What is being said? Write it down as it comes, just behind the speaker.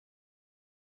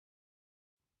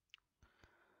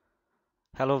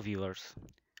Hello viewers,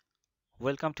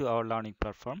 welcome to our learning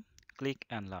platform Click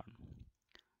and Learn.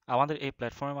 আমাদের এই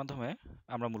প্ল্যাটফর্মের মাধ্যমে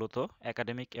আমরা মূলত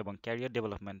একাডেমিক এবং ক্যারিয়ার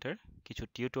ডেভেলপমেন্টের কিছু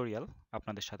টিউটোরিয়াল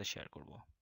আপনাদের সাথে শেয়ার করব।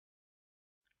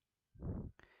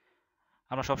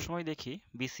 আমরা সবসময় দেখি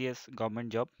BCS, government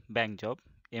job, bank job,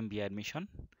 MBA admission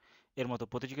এর মতো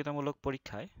প্রতিযোগিতামূলক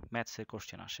পরীক্ষায় ম্যাথসের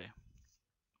কোশ্চেন আসে।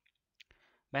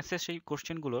 ম্যাথসের সেই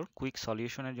কোশ্চেনগুলোর কুইক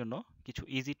সলিউশনের জন্য কিছু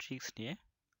ইজি ট্রিক্স নিয়ে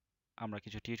আমরা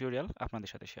কিছু টিউটোরিয়াল আপনাদের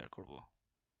সাথে শেয়ার করব।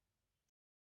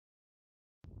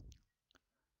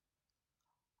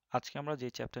 আজকে আমরা যে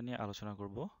চ্যাপ্টার নিয়ে আলোচনা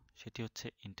করব সেটি হচ্ছে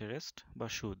ইন্টারেস্ট বা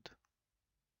সুদ।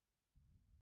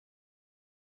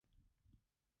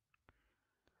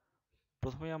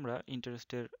 প্রথমে আমরা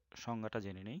ইন্টারেস্টের সংজ্ঞাটা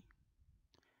জেনে নেই।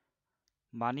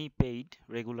 মানি paid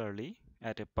regularly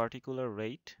at a particular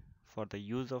rate for the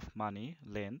use of money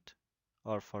lent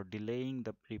or for delaying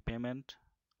the repayment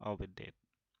of a debt.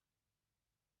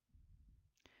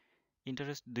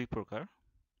 Interest দুই প্রকার,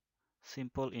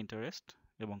 সিম্পল ইন্টারেস্ট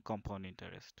এবং কম্পাউন্ড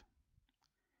ইন্টারেস্ট।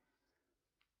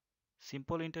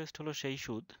 সিম্পল ইন্টারেস্ট হলো সেই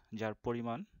সুদ যার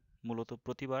পরিমাণ মূলত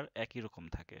প্রতিবার একই রকম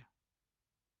থাকে।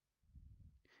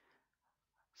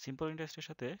 সিম্পল ইন্টারেস্টের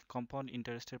সাথে কম্পাউন্ড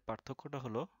ইন্টারেস্টের পার্থক্যটা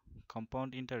হলো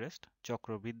কম্পাউন্ড ইন্টারেস্ট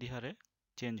চক্রবৃদ্ধি হারে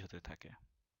চেঞ্জ হতে থাকে।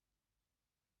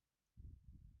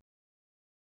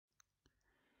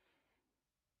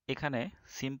 এখানে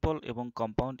সিম্পল এবং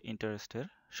কম্পাউন্ড ইন্টারেস্টের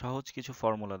সহজ কিছু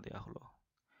ফর্মুলা দেওয়া হলো।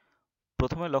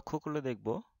 প্রথমে লক্ষ্য করলে দেখব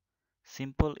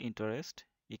simple interest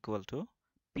equal to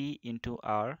P into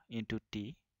R into T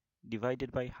divided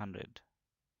by 100।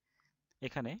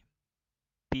 এখানে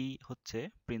পি হচ্ছে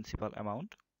প্রিন্সিপাল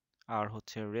অ্যামাউন্ট, আর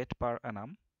হচ্ছে রেট পার অ্যানাম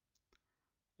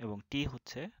এবং টি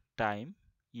হচ্ছে টাইম,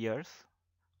 ইয়ার্স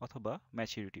অথবা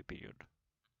ম্যাচুরিটি পিরিয়ড।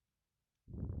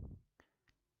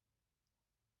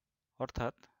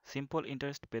 অর্থাৎ সিম্পল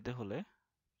ইন্টারেস্ট পেতে হলে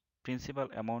প্রিন্সিপাল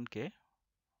অ্যামাউন্টকে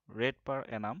রেট পার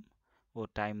অ্যানাম ও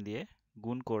টাইম দিয়ে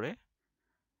গুণ করে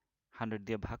 100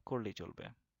 দিয়ে ভাগ করলেই চলবে।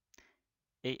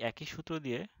 এই একই সূত্র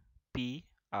দিয়ে পি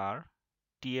আর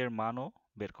টি এর মানও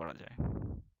বের করা যায়।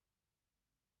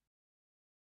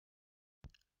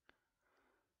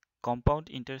 কম্পাউন্ড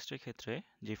ইন্টারেস্টের ক্ষেত্রে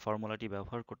যে ফর্মুলাটি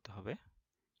ব্যবহার করতে হবে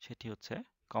সেটি হচ্ছে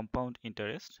compound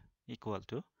interest equal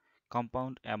to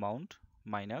compound amount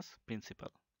minus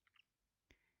principal.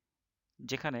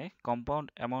 যেখানে কম্পাউন্ড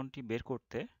অ্যামাউন্টটি বের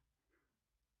করতে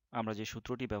আমরা যে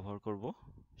সূত্রটি ব্যবহার করব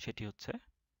সেটি হচ্ছে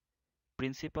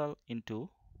principal into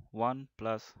 1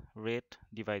 plus rate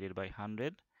divided by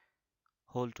 100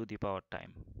 whole to the power time.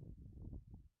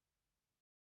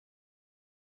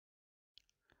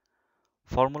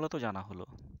 Formula তো জানা হলো,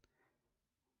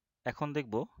 এখন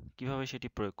দেখব কিভাবে সেটি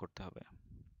প্রয়োগ করতে হবে।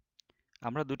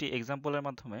 আমরা দুটি এক্সাম্পলের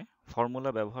মাধ্যমে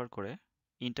ফর্মুলা ব্যবহার করে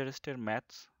ইন্টারেস্টের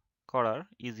ম্যাথস করার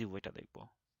ইজি ওয়েটা দেখব।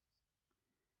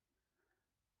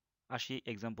 আসি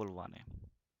এক্সাম্পল 1-এ।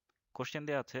 কোশ্চেন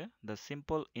দেওয়া আছে the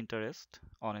simple interest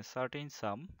on a certain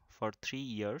some for 3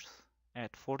 years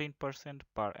at 14%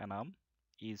 per annum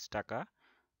is টাকা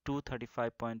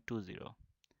 235.20.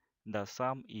 The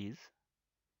sum is,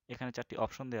 এখানে চারটি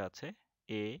অপশন দেওয়া আছে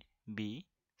এ, বি,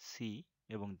 সি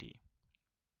এবং ডি।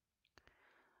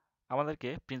 আমাদেরকে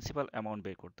প্রিন্সিপাল অ্যামাউন্ট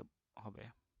বের করতে হবে।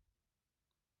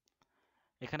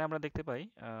 এখানে আমরা দেখতে পাই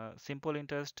সিম্পল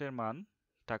ইন্টারেস্টের মান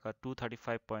টাকা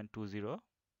 235.20,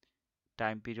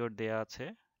 টাইম পিরিয়ড দেয়া আছে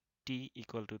টি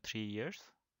ইকুয়াল টু 3 ইয়ার্স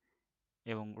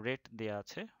এবং রেট দেয়া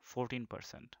আছে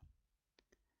 14%।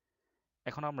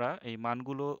 এখন আমরা এই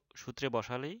মানগুলো সূত্রে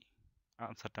বসালেই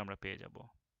আনসারটা আমরা পেয়ে যাব।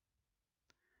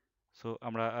 সো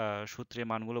আমরা সূত্রে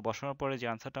মানগুলো বসানোর পরে যে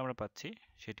আনসারটা আমরা পাচ্ছি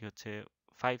সেটি হচ্ছে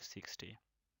 560।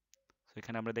 সো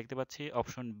এখানে আমরা দেখতে পাচ্ছি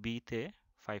অপশন বি তে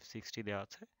 560 দেওয়া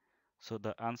আছে। So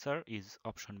the answer is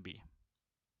option B.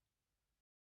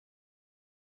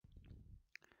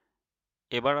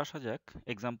 এবার আসা যাক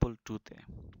example 2-তে।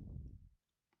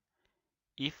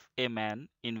 If a man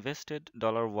invested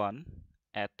 $1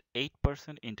 at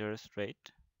 8% interest rate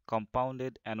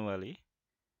compounded annually,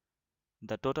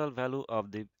 the total value of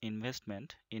the investment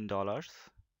in dollars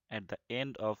at the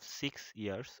end of 6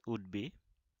 years would be,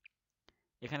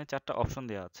 এখানে চারটা option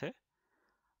দেওয়া আছে,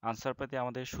 answer পেতে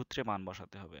আমাদের সূত্রে মান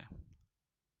বসাতে হবে।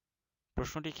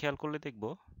 প্রশ্নটি খেয়াল করলে দেখব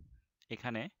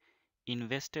এখানে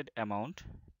invested amount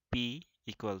P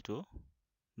equal to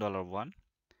 $1,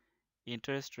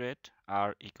 interest rate r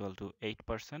equal to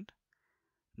 8%,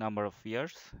 number of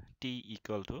years t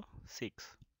equal to 6.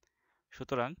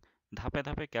 সুতরাং ধাপে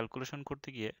ধাপে ক্যালকুলেশন করতে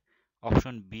গিয়ে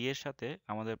অপশন বি এর সাথে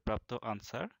আমাদের প্রাপ্ত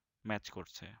আনসার ম্যাচ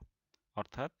করছে,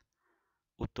 অর্থাৎ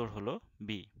উত্তর হলো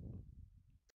বি।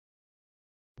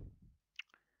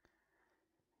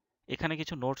 এখানে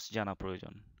কিছু নোটস জানা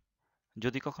প্রয়োজন।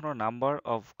 যদি কখনো নাম্বার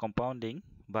অফ কম্পাউন্ডিং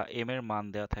বা m এর মান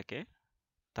দেওয়া থাকে,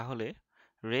 তাহলে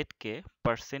রেটকে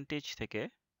পার্সেন্টেজ থেকে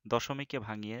দশমিকে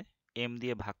ভাঙিয়ে m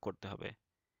দিয়ে ভাগ করতে হবে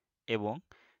এবং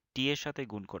t এর সাথে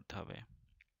গুণ করতে হবে।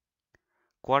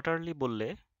 কোয়ার্টারলি বললে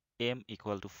m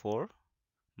ইকুয়াল টু 4,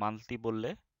 মান্থলি বললে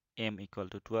m equal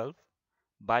to 12,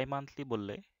 by monthly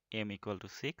বললে m equal to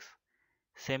 6,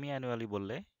 semi annually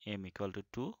বললে m ইকুয়াল টু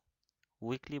 2,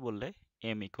 উইকলি বললে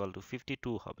m ইকুয়াল টু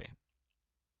 52 হবে।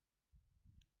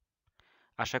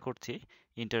 আশা করছি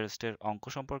ইন্টারেস্টের অঙ্ক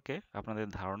সম্পর্কে আপনাদের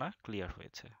ধারণা ক্লিয়ার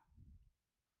হয়েছে।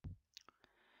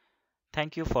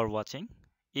 Thank you for watching.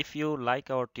 If you like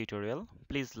our tutorial,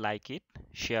 please like it,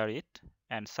 share it,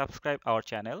 and subscribe our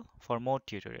channel for more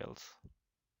tutorials.